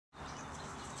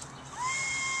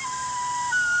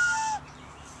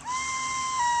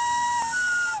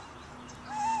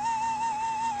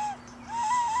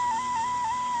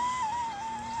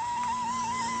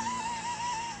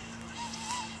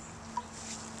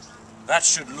That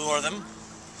should lure them.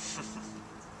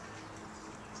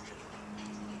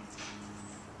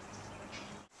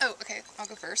 Oh, okay. I'll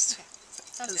go first. Okay.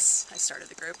 Because I started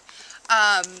the group.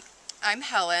 I'm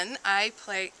Helen. I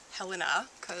play Helena,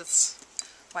 because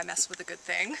why mess with a good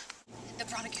thing? The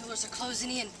Brontoculars are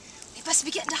closing in. We must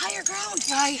be getting to higher ground.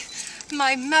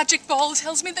 My magic ball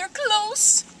tells me they're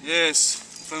close. Yes,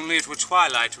 if only it were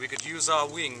twilight, we could use our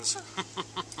wings.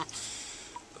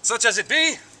 But such as it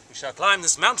be, we shall climb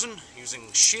this mountain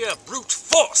using sheer brute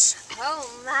force. Oh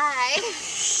my.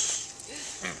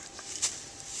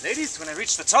 Ladies, when I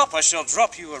reach the top, I shall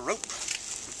drop you a rope.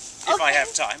 If I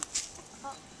have time.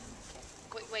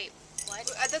 Wait,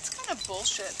 what? That's kind of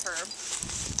bullshit, Herb.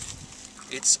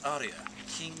 It's Arya,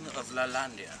 King of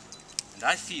LaLandia. And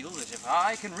I feel that if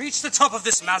I can reach the top of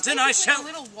this mountain, I shall... a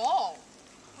little wall.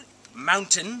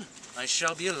 Mountain, I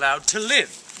shall be allowed to live.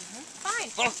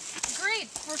 Fine. Oh. Agreed.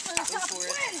 First one to top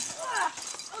wins.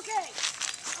 Okay.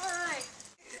 All right.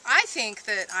 I think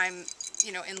that I'm,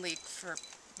 in league for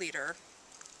leader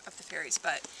of the fairies,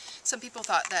 but some people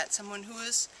thought that someone who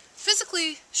was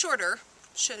physically shorter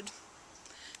should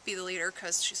be the leader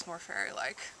because she's more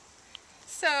fairy-like.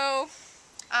 So,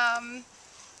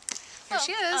 here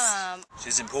she is. It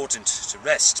is important to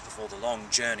rest before the long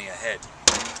journey ahead.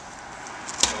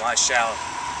 So I shall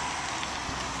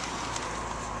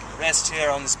rest here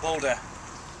on this boulder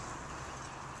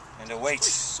and await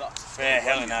fair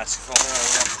Helena for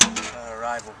her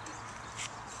arrival.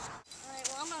 Alright,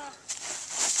 well,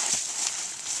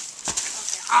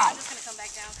 I'm just gonna come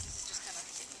back down because this is just kind of...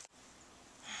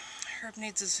 Herb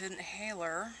needs his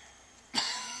inhaler.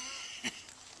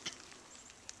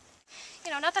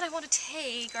 Not that I want to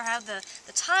take or have the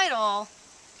title,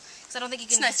 because I don't think you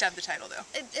can... It's nice to have the title, though.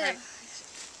 Right?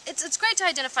 It's great to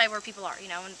identify where people are,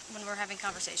 when we're having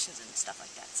conversations and stuff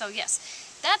like that. So yes,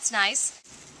 that's nice.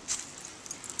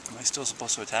 Am I still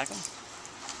supposed to attack him?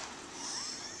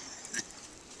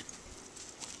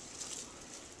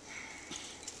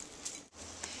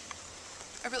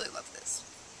 I really love this.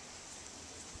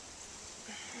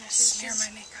 Yeah, Smear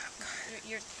my makeup.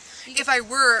 You're If I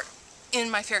were in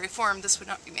my fairy form, this would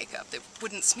not be makeup. It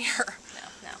wouldn't smear.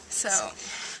 No. So,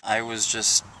 I was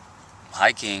just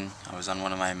hiking. I was on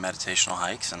one of my meditational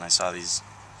hikes, and I saw these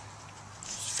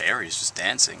fairies just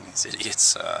dancing. These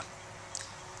idiots.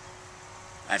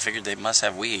 I figured they must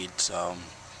have weed, so...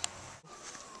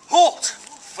 Halt,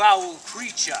 foul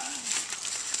creature!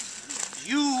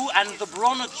 You and the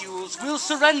Brontocules will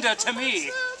surrender to me.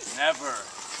 Never.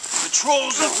 The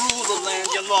trolls have ruled the land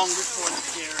long before the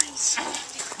fairies.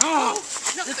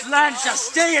 This land shall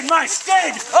stay in my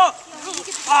stead!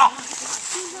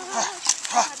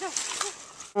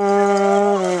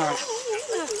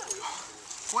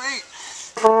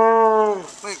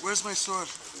 Wait, where's my sword?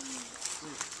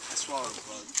 I swallowed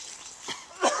blood.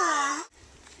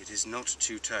 It is not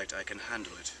too tight, I can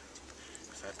handle it.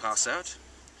 If I pass out,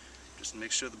 just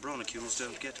make sure the Brontocules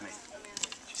don't get me.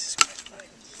 Jesus Christ.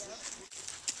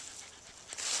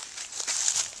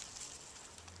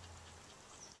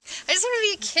 I just want to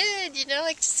be a kid,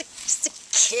 just a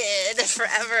kid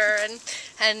forever,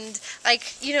 and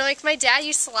my dad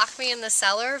used to lock me in the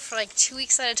cellar for 2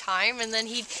 weeks at a time, and then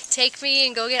he'd take me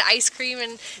and go get ice cream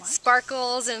and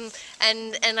sparkles, and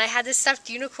I had this stuffed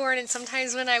unicorn, and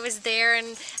sometimes when I was there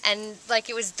and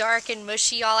it was dark and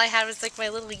mushy, all I had was my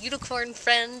little unicorn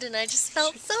friend, and I just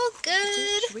felt so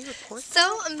good. should we report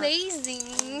so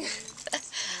amazing.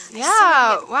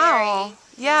 yeah, wow.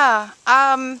 Yeah,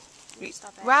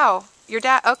 wow, your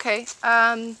dad, okay,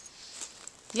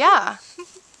 yeah.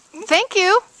 Thank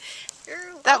you.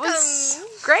 You're That welcome. was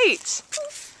great.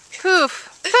 Poof.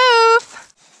 Poof.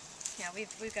 Yeah,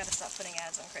 we've got to stop putting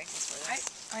ads on Craigslist for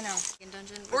this. I know.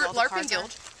 Dungeon Or all the LARPing cards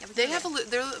Guild. Yeah, we They can have do.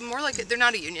 they're more like, they're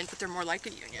not a union, but they're more like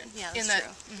a union. Yeah, in that's that,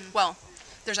 true. well,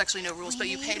 there's actually no rules, but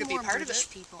you pay to be a part of British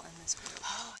it. people in this group.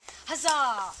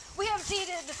 Huzzah! We have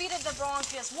defeated the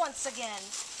Bronchius once again,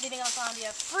 leaving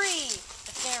LaLandia free.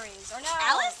 The fairies are now...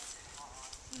 Alice?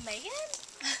 Megan?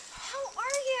 How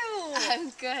are you?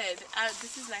 I'm good.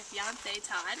 This is my fiance,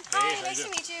 Todd. Hi, nice to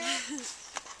meet you.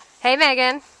 Hey,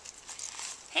 Megan.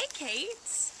 Hey,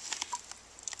 Kate.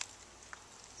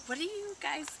 What are you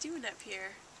guys doing up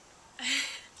here?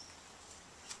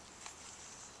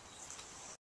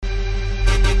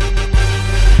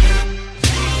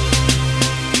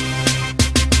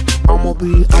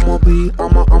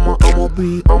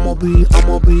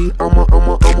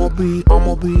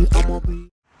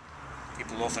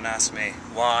 People often ask me,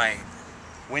 why?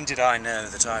 When did I know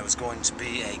that I was going to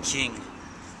be a king?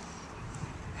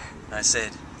 I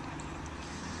said,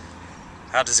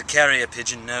 how does a carrier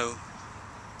pigeon know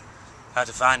how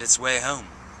to find its way home?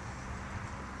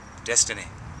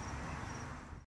 Destiny.